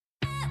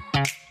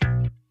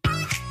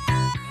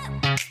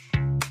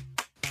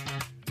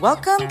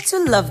Welcome to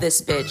Love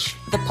This Bitch,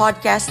 the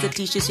podcast that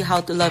teaches you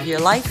how to love your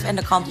life and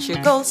accomplish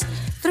your goals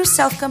through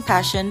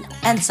self-compassion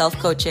and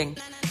self-coaching.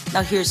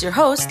 Now here's your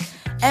host,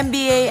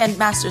 MBA and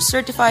Master's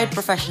Certified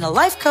Professional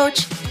Life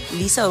Coach,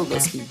 Lisa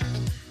Oglesby.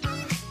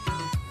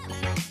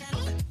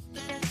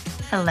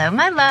 Hello,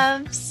 my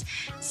loves.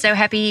 So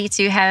happy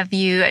to have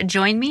you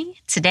join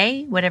me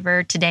today,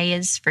 whatever today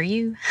is for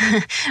you.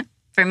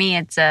 For me,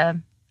 it's a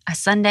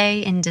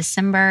Sunday in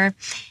December,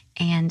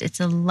 and it's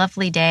a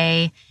lovely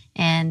day,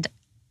 and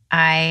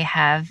I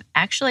have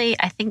actually,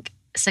 I think,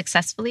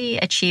 successfully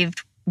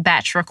achieved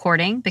batch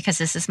recording because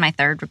this is my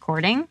third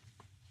recording.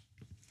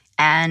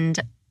 And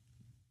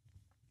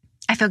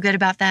I feel good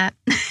about that.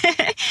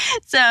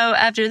 So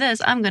after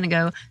this, I'm going to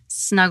go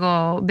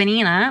snuggle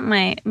Benina,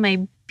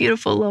 my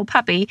beautiful little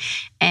puppy,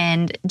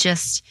 and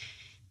just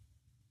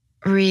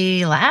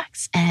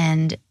relax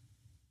and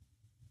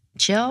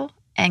chill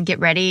and get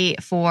ready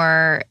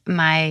for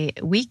my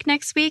week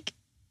next week.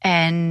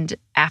 And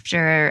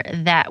after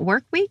that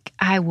work week,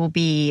 I will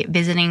be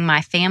visiting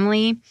my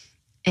family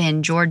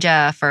in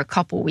Georgia for a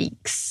couple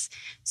weeks.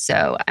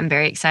 So I'm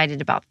very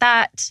excited about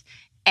that.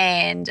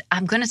 And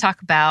I'm going to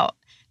talk about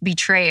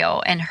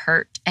betrayal and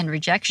hurt and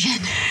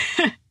rejection.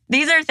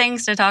 These are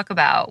things to talk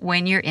about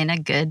when you're in a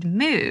good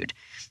mood.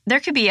 There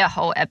could be a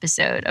whole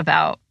episode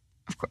about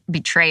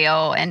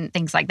betrayal and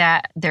things like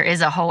that. There is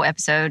a whole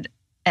episode,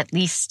 at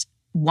least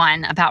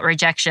one, about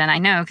rejection. I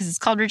know, because it's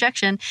called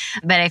rejection,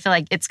 but I feel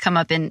like it's come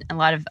up in a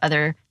lot of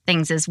other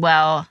things as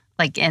well,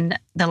 like in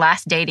the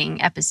last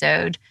dating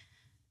episode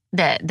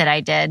that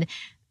I did.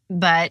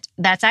 But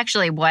that's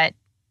actually what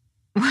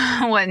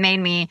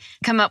made me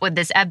come up with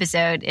this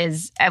episode.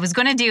 Is I was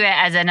going to do it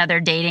as another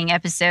dating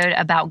episode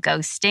about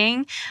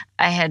ghosting.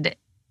 I had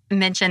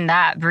mentioned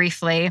that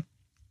briefly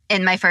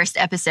in my first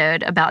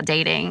episode about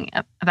dating,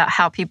 about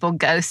how people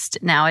ghost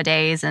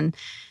nowadays. And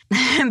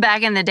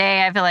back in the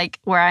day, I feel like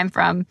where I'm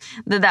from,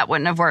 that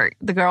wouldn't have worked.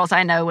 The girls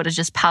I know would have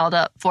just piled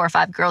up 4 or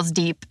 5 girls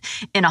deep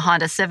in a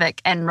Honda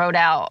Civic and rode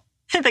out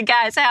to the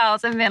guy's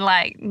house and been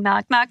like,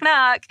 knock, knock,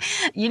 knock.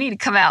 You need to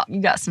come out.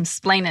 You got some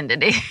splaining to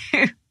do.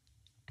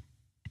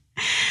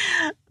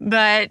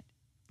 But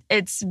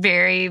it's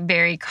very,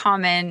 very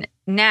common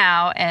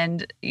now.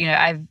 And, you know,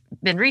 I've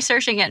been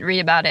researching it and read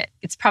about it.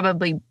 It's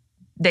probably,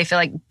 they feel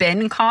like,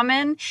 been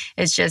common.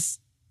 It's just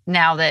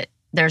now that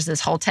there's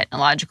this whole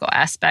technological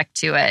aspect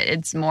to it,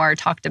 it's more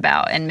talked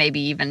about and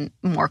maybe even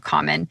more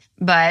common.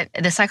 But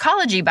the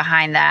psychology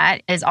behind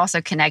that is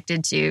also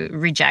connected to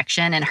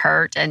rejection and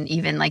hurt and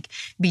even like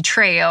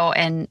betrayal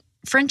and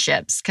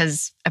friendships,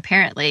 because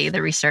apparently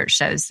the research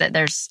shows that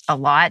there's a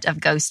lot of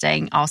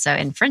ghosting also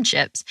in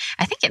friendships.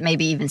 I think it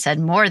maybe even said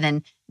more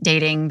than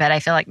dating, but I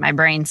feel like my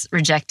brain's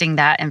rejecting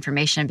that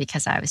information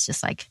because I was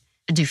just like,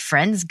 do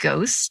friends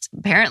ghost?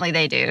 Apparently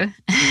they do.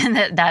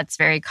 That's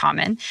very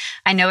common.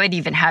 I know it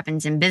even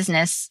happens in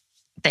business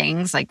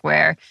things, like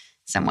where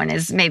someone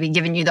is maybe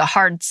giving you the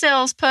hard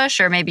sales push,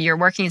 or maybe you're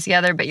working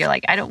together, but you're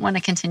like, I don't want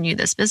to continue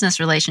this business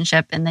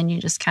relationship. And then you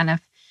just kind of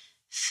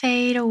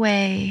fade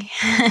away.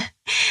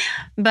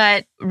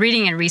 But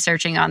reading and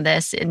researching on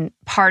this, and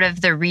part of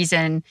the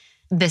reason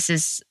this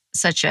is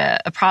such a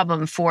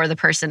problem for the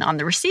person on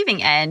the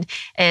receiving end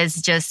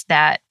is just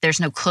that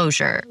there's no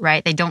closure,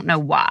 right? They don't know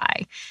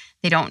why.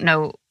 They don't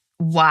know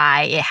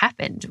why it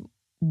happened,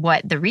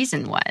 what the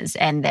reason was,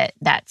 and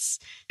that's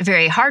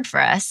very hard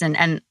for us.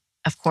 And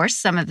of course,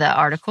 some of the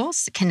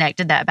articles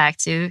connected that back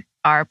to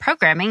our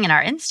programming and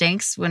our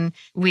instincts when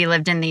we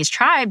lived in these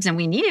tribes and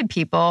we needed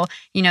people.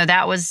 You know,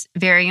 that was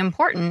very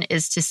important,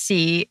 is to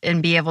see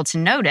and be able to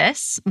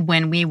notice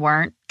when we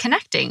weren't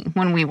connecting,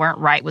 when we weren't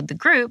right with the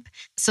group,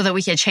 so that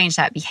we could change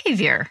that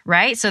behavior,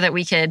 right? So that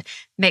we could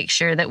make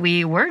sure that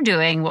we were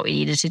doing what we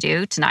needed to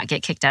do to not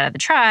get kicked out of the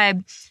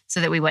tribe, so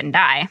that we wouldn't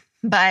die.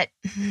 But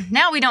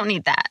now we don't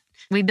need that.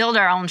 We build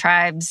our own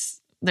tribes.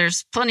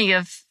 There's plenty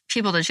of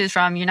people to choose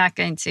from. You're not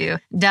going to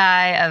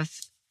die of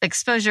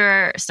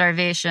exposure,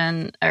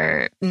 starvation,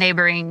 or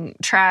neighboring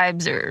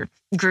tribes or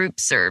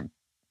groups or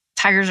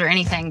tigers or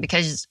anything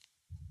because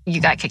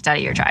you got kicked out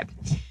of your tribe.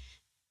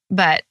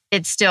 But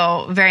it's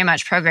still very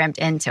much programmed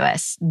into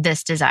us,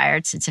 this desire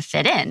to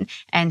fit in.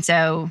 And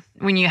so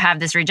when you have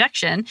this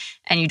rejection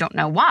and you don't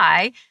know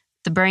why,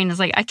 the brain is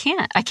like, I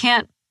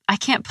can't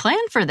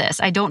plan for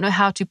this. I don't know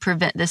how to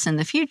prevent this in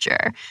the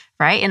future,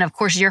 right? And of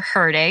course, you're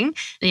hurting.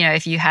 You know,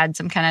 if you had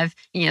some kind of,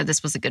 you know,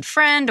 this was a good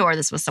friend or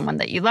this was someone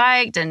that you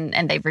liked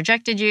and they've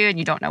rejected you and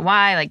you don't know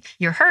why, like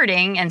you're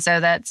hurting. And so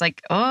that's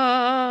like,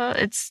 oh,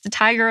 it's the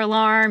tiger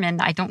alarm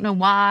and I don't know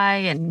why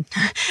and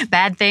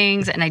bad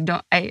things. And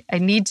I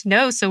need to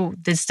know so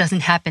this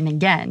doesn't happen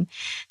again.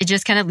 It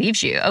just kind of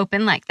leaves you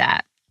open like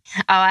that.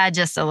 I'll add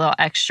just a little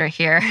extra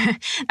here.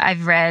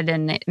 I've read,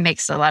 and it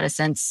makes a lot of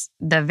sense,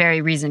 the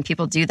very reason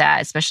people do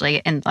that, especially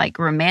in like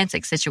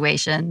romantic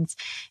situations,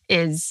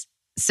 is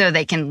so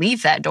they can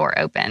leave that door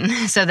open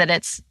so that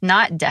it's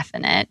not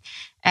definite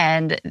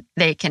and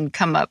they can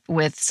come up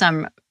with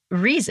some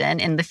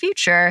reason in the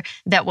future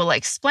that will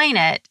explain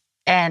it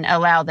and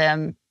allow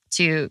them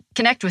to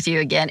connect with you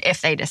again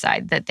if they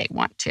decide that they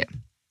want to.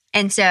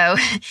 And so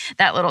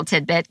that little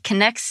tidbit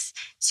connects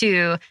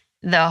to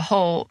the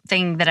whole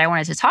thing that I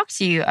wanted to talk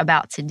to you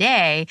about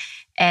today.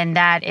 And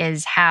that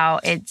is how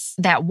it's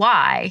that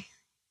why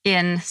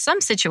in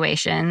some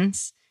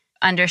situations,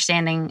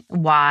 understanding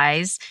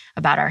whys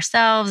about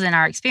ourselves and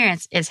our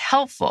experience is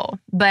helpful.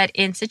 But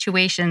in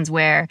situations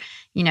where,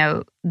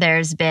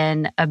 there's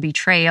been a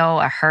betrayal,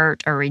 a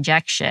hurt, or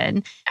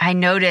rejection, I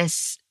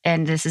notice,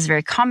 and this is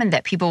very common,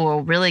 that people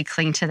will really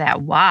cling to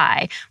that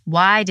why.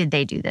 Why did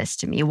they do this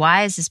to me?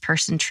 Why does this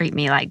person treat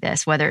me like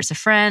this? Whether it's a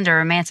friend or a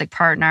romantic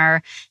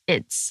partner,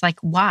 it's like,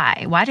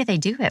 why? Why do they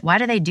do it? Why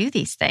do they do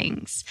these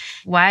things?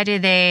 Why do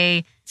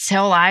they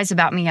tell lies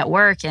about me at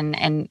work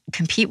and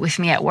compete with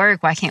me at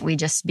work? Why can't we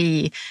just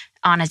be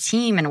on a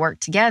team and work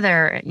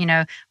together?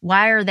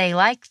 Why are they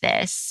like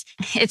this?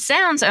 It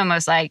sounds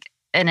almost like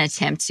an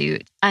attempt to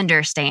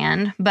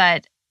understand,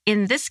 but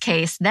in this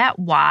case, that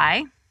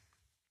why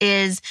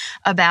is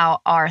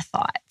about our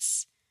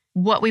thoughts.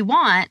 What we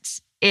want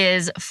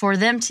is for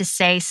them to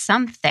say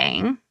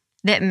something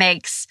that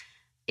makes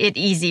it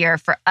easier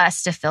for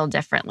us to feel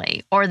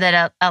differently, or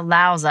that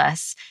allows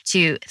us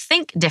to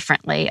think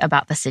differently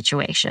about the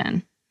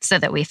situation so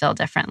that we feel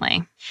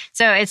differently.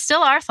 So it's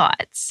still our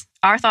thoughts.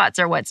 Our thoughts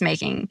are what's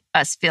making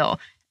us feel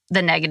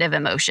the negative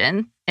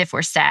emotion if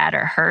we're sad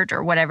or hurt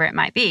or whatever it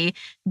might be.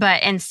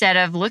 But instead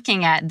of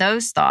looking at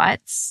those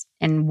thoughts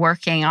and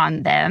working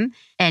on them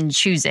and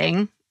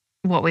choosing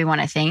what we want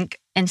to think,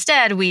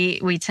 instead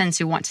we tend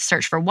to want to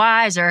search for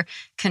whys or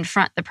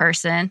confront the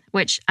person,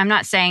 which I'm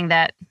not saying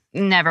that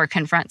never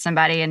confront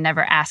somebody and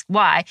never ask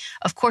why.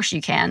 Of course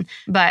you can.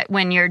 But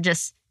when you're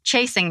just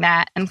chasing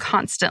that and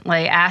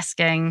constantly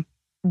asking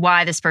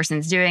why this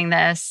person's doing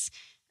this,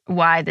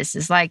 why this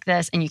is like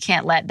this, and you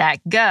can't let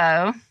that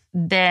go,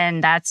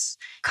 then that's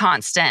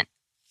constant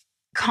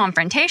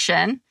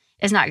confrontation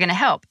is not going to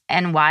help.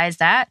 And why is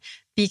that?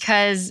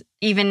 Because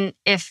even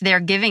if they're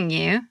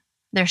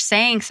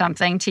saying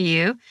something to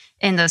you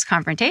in those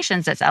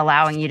confrontations that's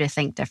allowing you to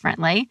think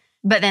differently,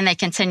 but then they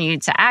continue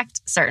to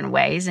act certain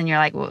ways, and you're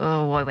like,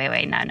 oh,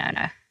 wait,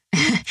 no.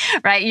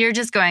 Right? You're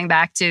just going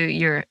back to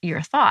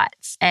your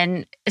thoughts.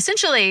 And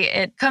essentially,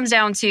 it comes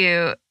down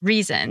to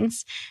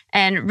reasons.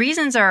 And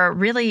reasons are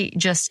really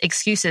just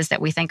excuses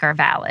that we think are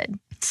valid.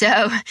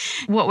 So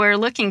what we're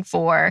looking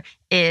for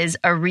is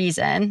a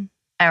reason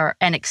or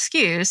an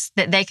excuse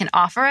that they can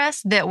offer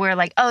us that we're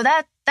like, oh,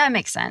 that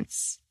makes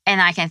sense.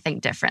 And I can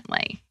think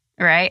differently,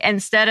 right?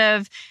 Instead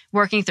of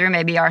working through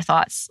maybe our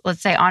thoughts,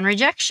 let's say on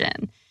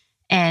rejection,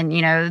 and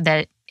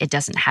that it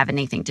doesn't have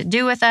anything to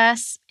do with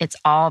us. It's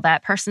all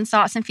that person's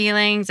thoughts and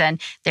feelings and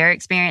their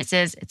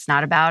experiences. It's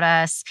not about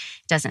us.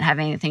 It doesn't have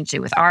anything to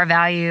do with our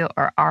value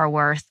or our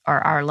worth or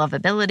our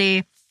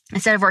lovability.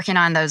 Instead of working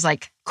on those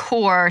like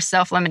core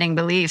self-limiting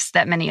beliefs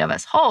that many of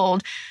us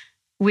hold,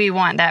 we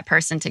want that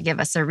person to give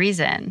us a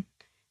reason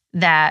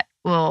that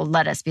will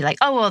let us be like,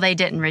 oh, well, they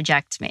didn't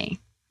reject me.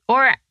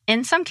 Or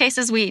in some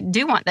cases, we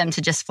do want them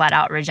to just flat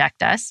out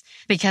reject us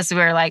because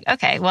we're like,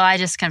 okay, well, I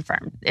just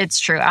confirmed. It's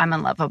true. I'm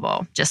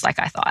unlovable, just like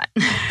I thought.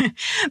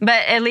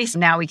 But at least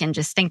now we can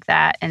just think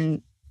that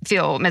and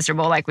feel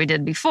miserable like we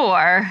did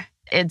before.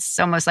 It's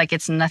almost like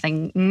it's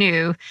nothing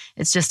new.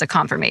 It's just a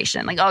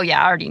confirmation. Like, oh,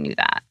 yeah, I already knew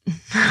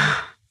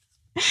that.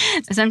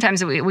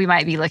 Sometimes we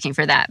might be looking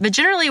for that. But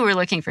generally, we're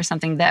looking for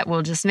something that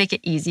will just make it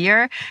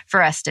easier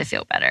for us to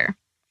feel better,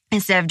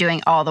 instead of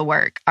doing all the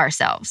work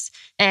ourselves.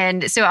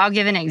 And so I'll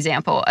give an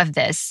example of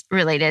this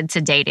related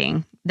to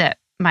dating that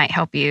might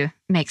help you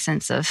make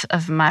sense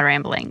of my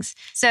ramblings.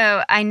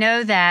 So I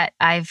know that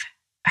I've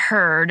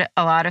heard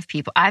a lot of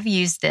people, I've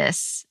used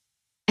this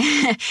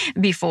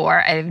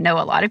before. I know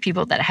a lot of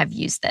people that have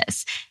used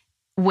this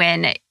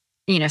when,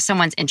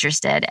 someone's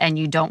interested and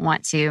you don't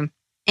want to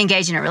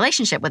engage in a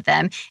relationship with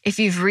them. If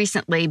you've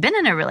recently been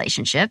in a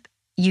relationship,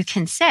 you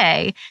can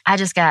say, I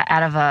just got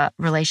out of a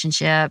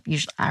relationship,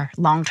 usually a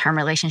long-term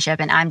relationship,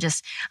 and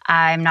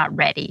I'm not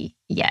ready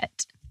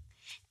yet.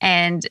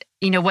 And,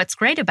 what's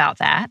great about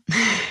that,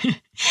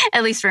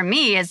 at least for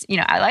me, is,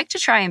 I like to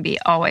try and be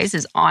always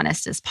as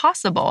honest as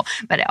possible,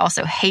 but I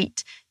also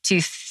hate to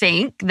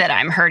think that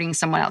I'm hurting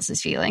someone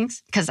else's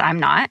feelings, because I'm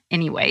not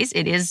anyways.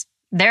 It is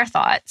their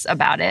thoughts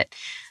about it.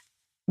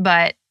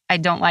 But I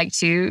don't like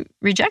to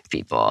reject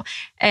people.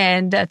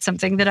 And that's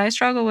something that I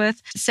struggle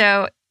with.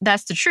 So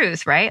that's the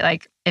truth, right?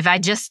 Like if I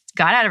just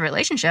got out of a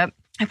relationship,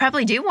 I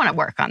probably do want to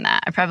work on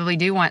that. I probably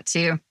do want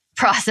to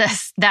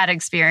process that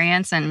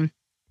experience and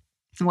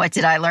what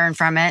did I learn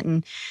from it,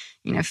 and,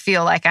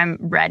 feel like I'm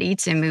ready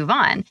to move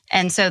on.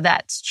 And so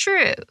that's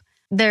true.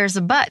 There's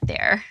a but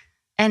there,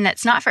 and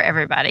that's not for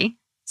everybody.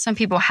 Some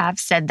people have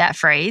said that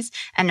phrase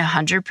and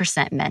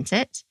 100% meant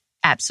it.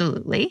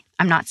 Absolutely.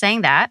 I'm not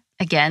saying that.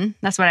 Again,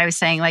 that's what I was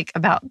saying, like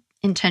about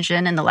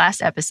intention in the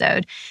last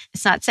episode.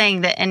 It's not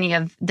saying that any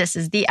of this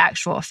is the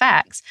actual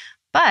facts,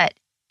 but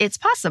it's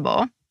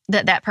possible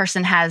that that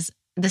person has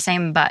the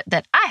same but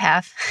that I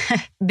have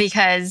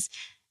because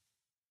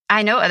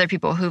I know other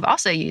people who've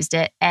also used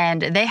it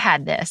and they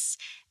had this.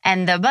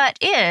 And the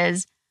but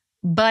is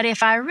But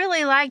if I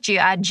really liked you,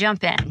 I'd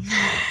jump in,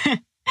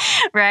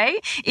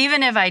 right?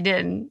 Even if I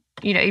didn't,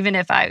 even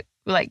if I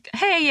like,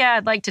 hey, yeah,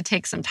 I'd like to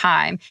take some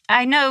time.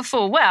 I know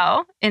full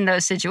well in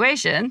those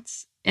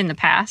situations in the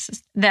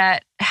past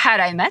that had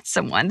I met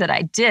someone that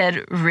I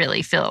did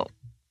really feel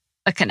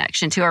a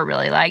connection to or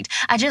really liked,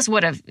 I just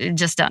would have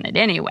just done it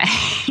anyway.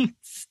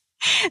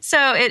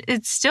 So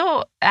it's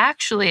still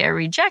actually a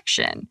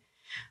rejection.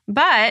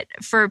 But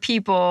for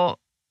people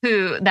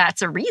who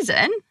that's a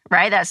reason,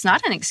 right? That's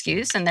not an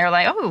excuse. And they're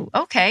like, oh,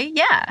 okay,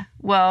 yeah.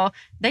 Well,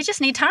 they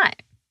just need time.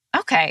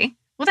 Okay,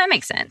 well, that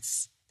makes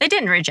sense. They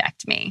didn't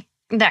reject me.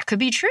 That could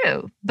be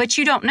true, but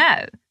you don't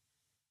know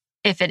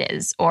if it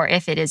is or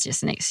if it is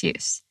just an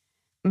excuse.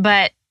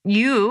 But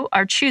you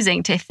are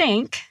choosing to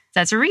think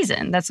that's a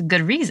reason. That's a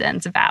good reason.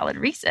 It's a valid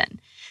reason.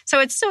 So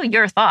it's still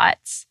your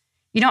thoughts.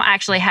 You don't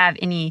actually have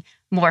any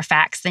more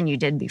facts than you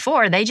did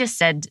before. They just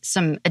said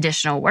some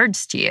additional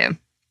words to you,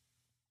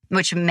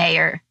 which may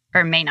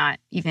or may not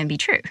even be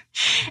true.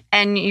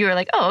 And you were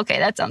like, oh, okay,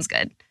 that sounds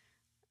good.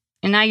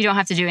 And now you don't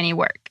have to do any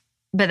work.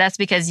 But that's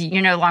because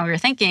you're no longer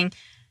thinking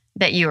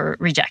that you were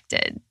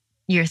rejected.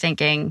 You're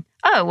thinking,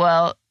 oh,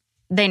 well,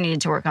 they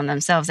needed to work on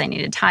themselves. They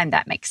needed time.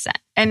 That makes sense.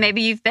 And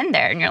maybe you've been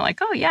there and you're like,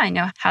 oh, yeah, I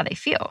know how they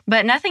feel.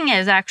 But nothing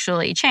has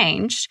actually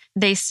changed.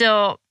 They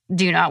still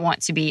do not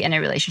want to be in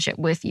a relationship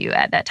with you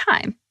at that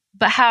time.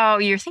 But how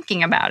you're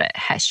thinking about it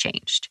has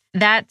changed.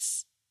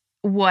 That's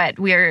what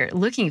we're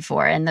looking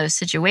for in those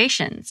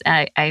situations.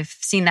 And I've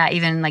seen that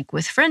even like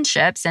with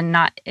friendships, and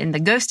not in the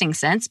ghosting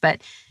sense,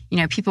 but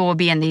people will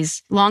be in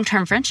these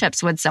long-term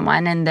friendships with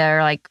someone and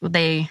they're like,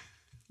 they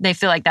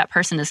feel like that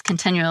person is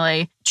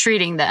continually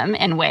treating them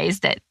in ways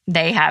that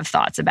they have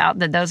thoughts about,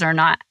 that those are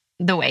not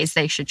the ways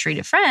they should treat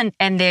a friend.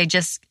 And they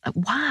just,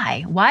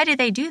 why? Why did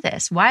they do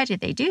this? Why did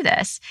they do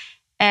this?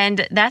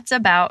 And that's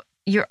about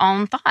your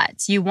own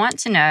thoughts. You want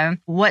to know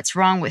what's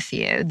wrong with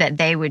you that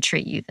they would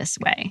treat you this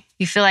way.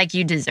 You feel like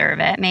you deserve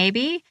it,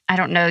 maybe. I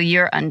don't know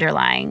your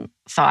underlying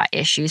thought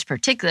issues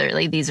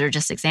particularly. These are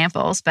just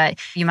examples, but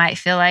you might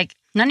feel like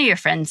none of your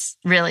friends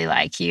really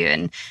like you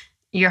and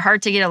you're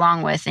hard to get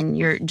along with and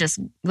you're just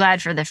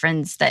glad for the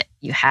friends that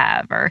you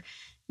have. Or,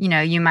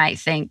 you might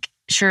think,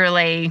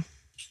 surely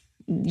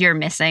you're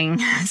missing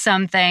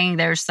something.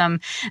 There's some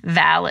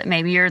valid,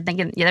 maybe you're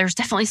thinking, yeah, there's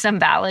definitely some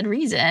valid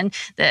reason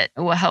that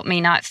will help me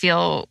not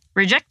feel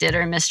rejected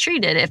or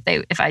mistreated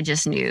if I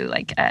just knew,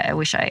 like, I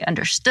wish I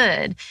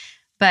understood.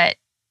 But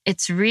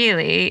it's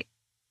really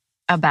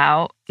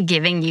about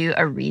giving you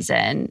a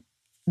reason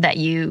that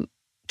you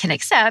can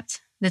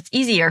accept, that's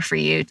easier for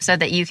you so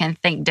that you can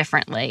think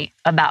differently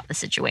about the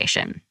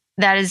situation.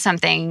 That is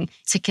something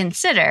to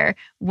consider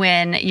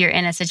when you're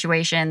in a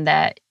situation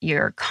that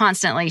you're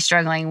constantly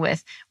struggling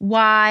with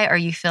why, or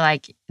you feel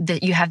like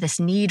that you have this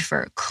need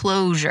for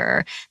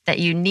closure, that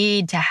you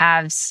need to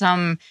have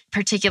some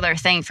particular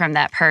thing from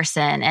that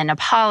person, an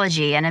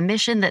apology, an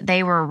admission that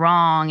they were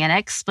wrong, an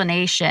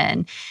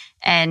explanation,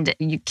 and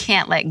you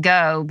can't let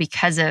go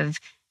because of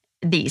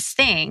these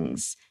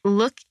things.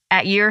 Look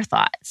at your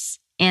thoughts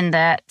in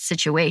that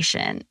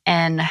situation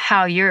and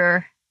how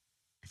you're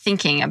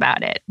thinking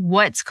about it.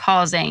 What's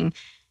causing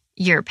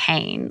your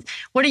pain?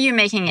 What are you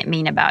making it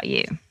mean about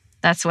you?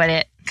 That's what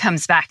it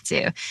comes back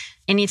to.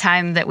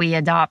 Anytime that we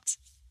adopt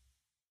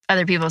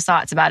other people's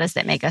thoughts about us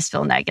that make us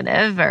feel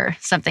negative, or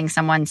something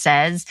someone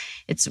says,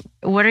 it's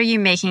what are you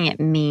making it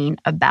mean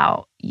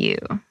about you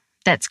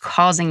that's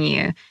causing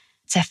you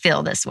to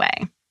feel this way?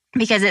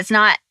 Because it's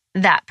not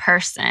that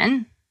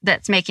person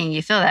that's making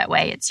you feel that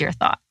way, it's your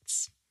thoughts.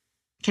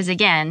 Because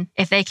again,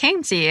 if they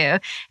came to you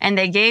and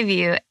they gave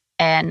you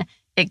an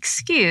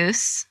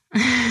excuse,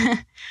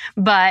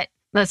 but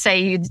let's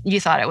say you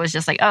thought it was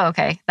just like, oh,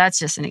 okay, that's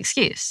just an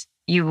excuse,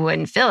 you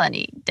wouldn't feel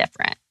any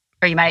different.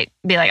 Or you might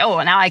be like, oh,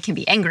 well, now I can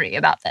be angry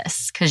about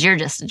this because you're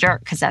just a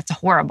jerk, because that's a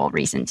horrible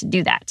reason to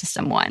do that to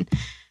someone.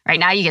 Right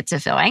now you get to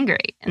feel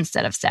angry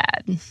instead of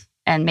sad.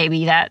 And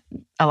maybe that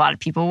a lot of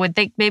people would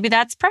think maybe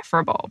that's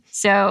preferable.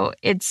 So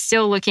it's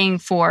still looking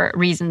for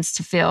reasons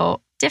to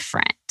feel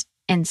different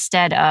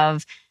instead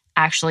of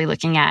actually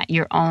looking at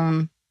your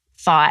own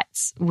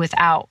thoughts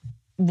without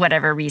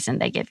whatever reason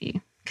they give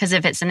you. Because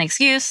if it's an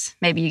excuse,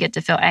 maybe you get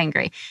to feel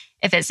angry.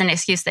 If it's an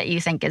excuse that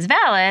you think is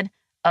valid,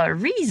 a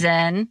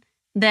reason,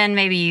 then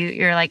maybe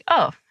you're like,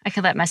 oh, I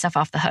could let myself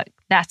off the hook.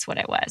 That's what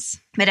it was.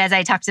 But as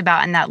I talked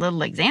about in that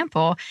little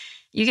example,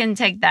 you can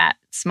take that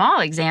small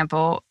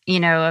example,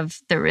 of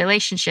the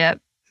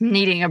relationship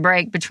needing a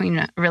break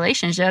between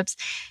relationships.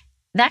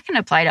 That can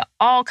apply to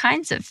all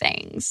kinds of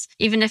things.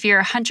 Even if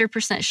you're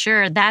 100%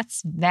 sure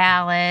that's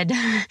valid,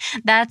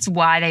 that's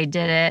why they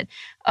did it.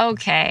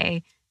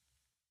 Okay.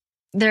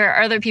 There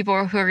are other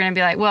people who are going to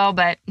be like, well,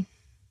 but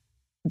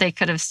they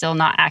could have still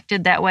not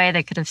acted that way.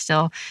 They could have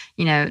still,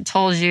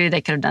 told you.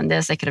 They could have done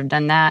this. They could have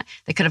done that.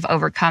 They could have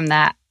overcome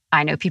that.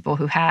 I know people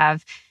who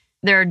have.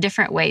 There are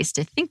different ways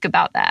to think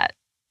about that.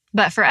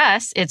 But for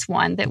us, it's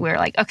one that we're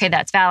like, okay,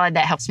 that's valid.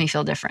 That helps me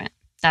feel different.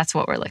 That's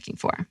what we're looking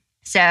for.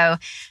 So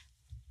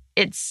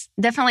it's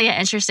definitely an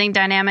interesting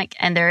dynamic.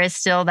 And there is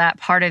still that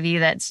part of you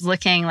that's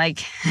looking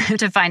like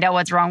to find out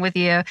what's wrong with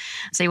you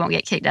so you won't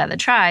get kicked out of the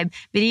tribe.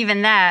 But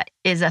even that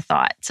is a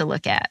thought to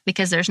look at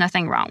because there's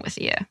nothing wrong with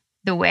you.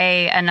 The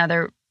way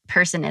another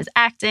person is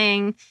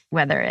acting,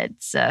 whether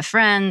it's a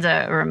friend,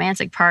 a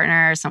romantic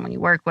partner, someone you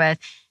work with,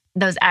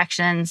 those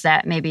actions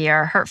that maybe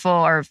are hurtful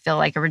or feel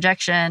like a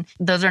rejection,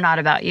 those are not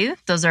about you.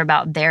 Those are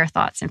about their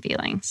thoughts and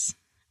feelings.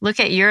 Look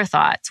at your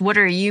thoughts. What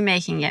are you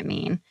making it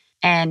mean?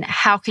 And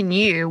how can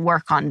you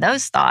work on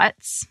those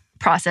thoughts,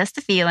 process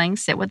the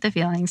feelings, sit with the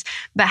feelings,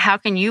 but how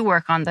can you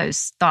work on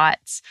those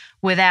thoughts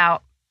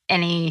without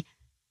any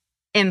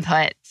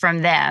input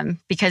from them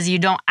because you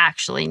don't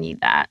actually need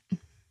that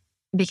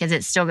because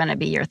it's still going to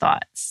be your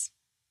thoughts.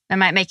 That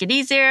might make it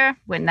easier.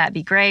 Wouldn't that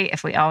be great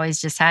if we always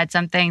just had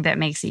something that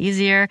makes it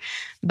easier?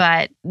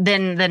 But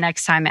then the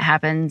next time it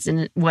happens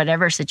in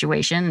whatever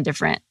situation, a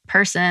different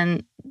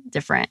person,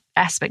 different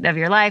aspect of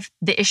your life,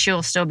 the issue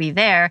will still be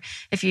there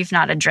if you've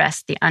not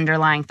addressed the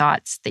underlying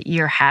thoughts that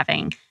you're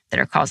having that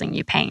are causing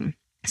you pain.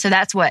 So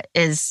that's what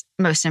is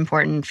most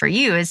important for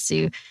you is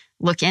to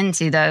look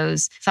into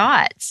those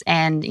thoughts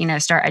and,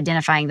 start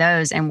identifying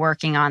those and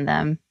working on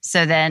them.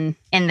 So then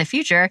in the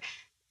future,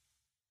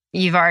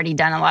 you've already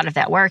done a lot of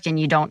that work and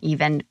you don't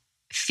even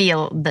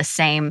feel the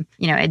same,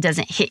 it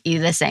doesn't hit you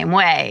the same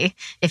way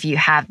if you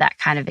have that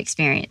kind of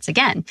experience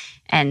again.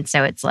 And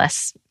so it's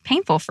less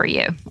painful for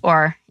you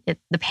or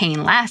the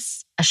pain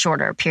lasts a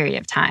shorter period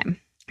of time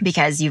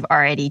because you've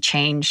already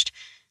changed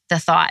the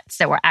thoughts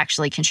that were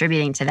actually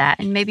contributing to that.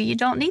 And maybe you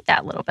don't need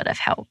that little bit of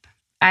help.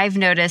 I've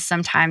noticed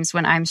sometimes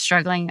when I'm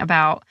struggling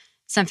about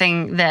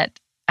something that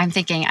I'm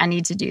thinking I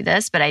need to do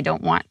this, but I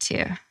don't want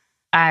to.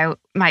 I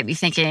might be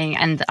thinking,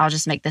 and I'll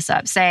just make this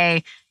up,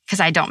 say, because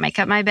I don't make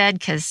up my bed,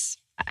 because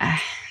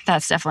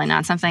that's definitely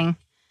not something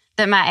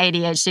that my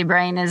ADHD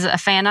brain is a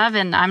fan of,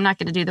 and I'm not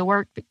going to do the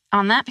work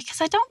on that because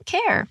I don't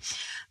care.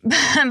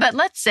 But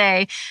let's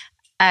say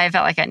I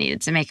felt like I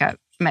needed to make up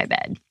my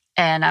bed,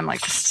 and I'm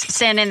like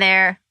standing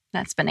there,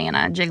 that's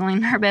Banana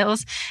jiggling her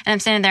bells, and I'm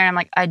standing there, and I'm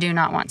like, I do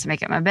not want to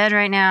make up my bed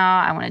right now.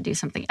 I want to do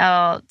something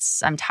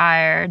else. I'm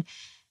tired.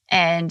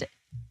 And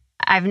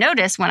I've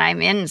noticed when I'm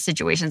in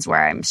situations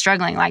where I'm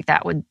struggling like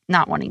that with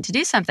not wanting to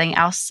do something,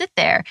 I'll sit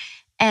there.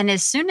 And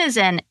as soon as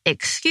an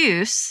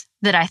excuse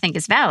that I think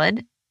is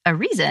valid, a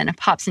reason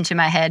pops into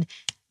my head,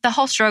 the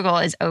whole struggle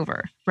is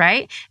over,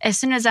 right? As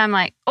soon as I'm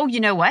like, oh, you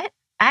know what?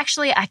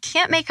 Actually, I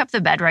can't make up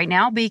the bed right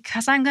now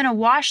because I'm going to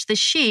wash the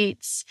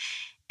sheets.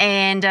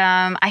 And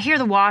I hear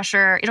the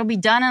washer. It'll be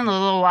done in a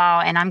little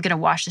while and I'm going to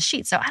wash the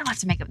sheets. So I don't have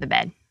to make up the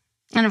bed.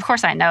 And of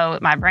course, I know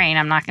with my brain,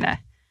 I'm not going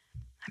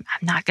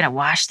to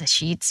wash the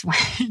sheets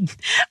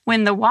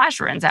when the wash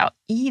runs out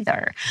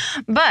either.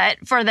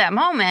 But for that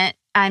moment,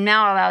 I'm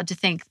now allowed to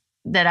think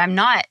that I'm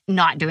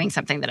not doing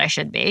something that I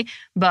should be,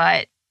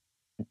 but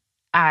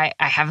I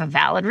have a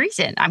valid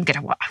reason. I'm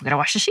gonna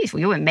wash the sheets.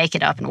 We wouldn't make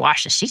it up and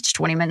wash the sheets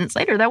 20 minutes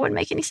later. That wouldn't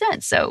make any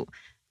sense. So,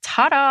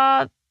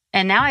 ta-da!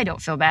 And now I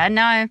don't feel bad.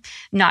 Now I'm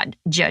not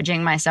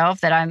judging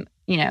myself that I'm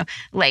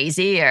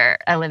lazy or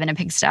I live in a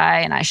pigsty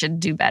and I should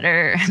do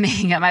better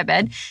making up my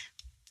bed.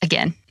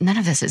 Again, none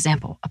of this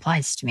example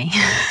applies to me.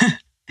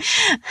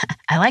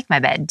 I like my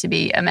bed to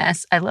be a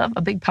mess. I love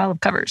a big pile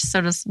of covers.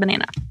 So does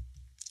Banana.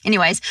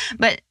 Anyways,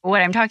 but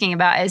what I'm talking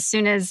about, as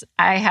soon as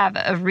I have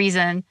a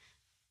reason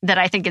that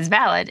I think is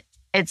valid,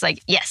 it's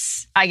like,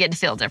 yes, I get to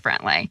feel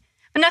differently.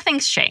 But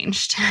nothing's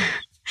changed.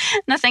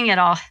 Nothing at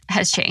all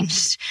has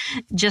changed.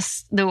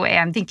 Just the way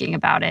I'm thinking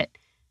about it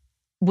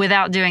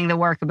without doing the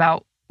work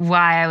about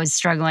why I was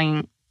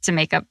struggling to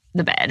make up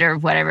the bed or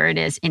whatever it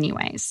is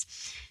anyways.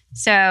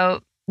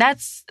 So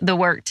that's the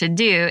work to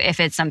do if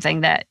it's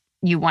something that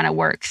you want to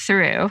work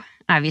through.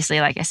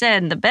 Obviously, like I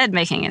said, the bed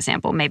making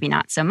example, maybe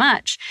not so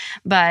much.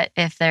 But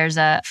if there's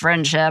a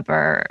friendship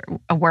or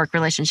a work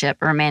relationship,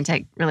 a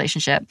romantic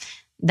relationship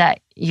that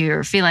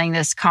you're feeling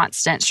this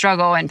constant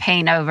struggle and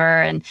pain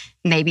over, and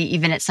maybe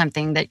even it's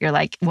something that you're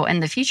like, well, in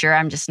the future,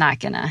 I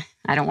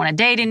don't want to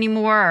date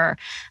anymore, or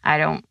I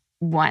don't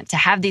want to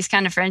have these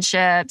kind of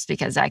friendships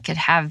because I could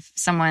have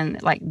someone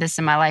like this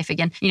in my life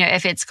again.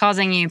 If it's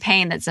causing you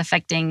pain that's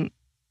affecting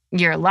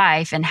your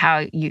life and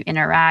how you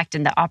interact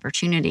and the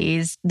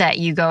opportunities that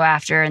you go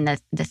after and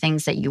the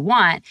things that you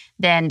want,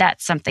 then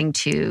that's something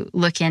to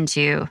look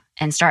into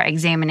and start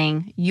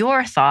examining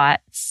your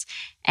thoughts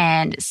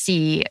and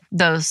see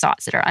those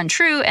thoughts that are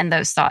untrue and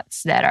those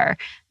thoughts that are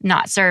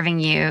not serving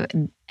you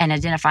and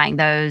identifying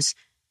those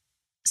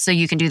so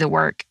you can do the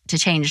work to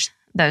change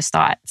those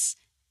thoughts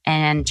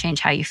and change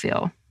how you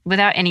feel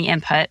without any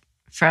input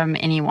from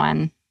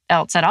anyone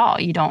else at all.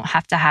 You don't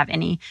have to have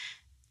any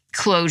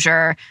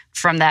closure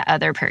from that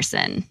other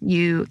person.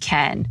 You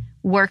can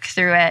work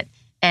through it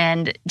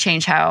and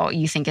change how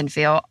you think and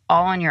feel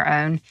all on your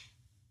own.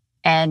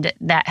 And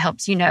that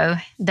helps you know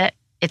that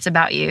it's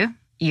about you.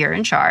 You're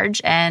in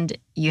charge and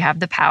you have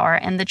the power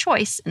and the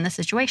choice in the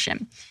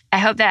situation. I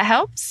hope that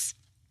helps.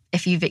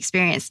 If you've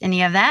experienced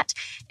any of that,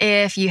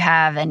 if you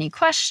have any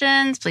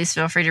questions, please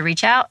feel free to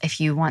reach out. If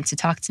you want to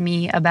talk to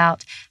me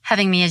about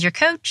having me as your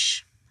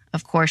coach,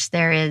 Of course,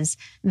 there is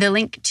the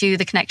link to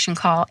the connection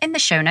call in the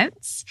show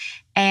notes.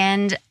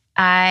 And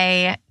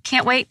I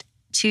can't wait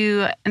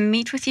to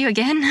meet with you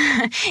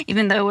again,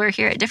 even though we're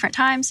here at different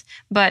times.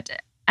 But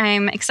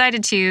I'm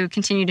excited to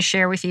continue to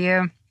share with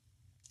you.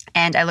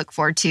 And I look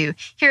forward to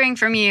hearing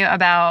from you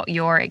about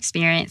your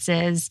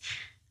experiences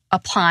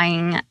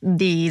applying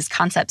these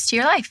concepts to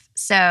your life.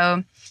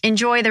 So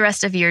enjoy the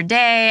rest of your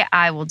day.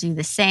 I will do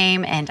the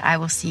same, and I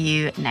will see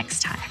you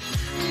next time.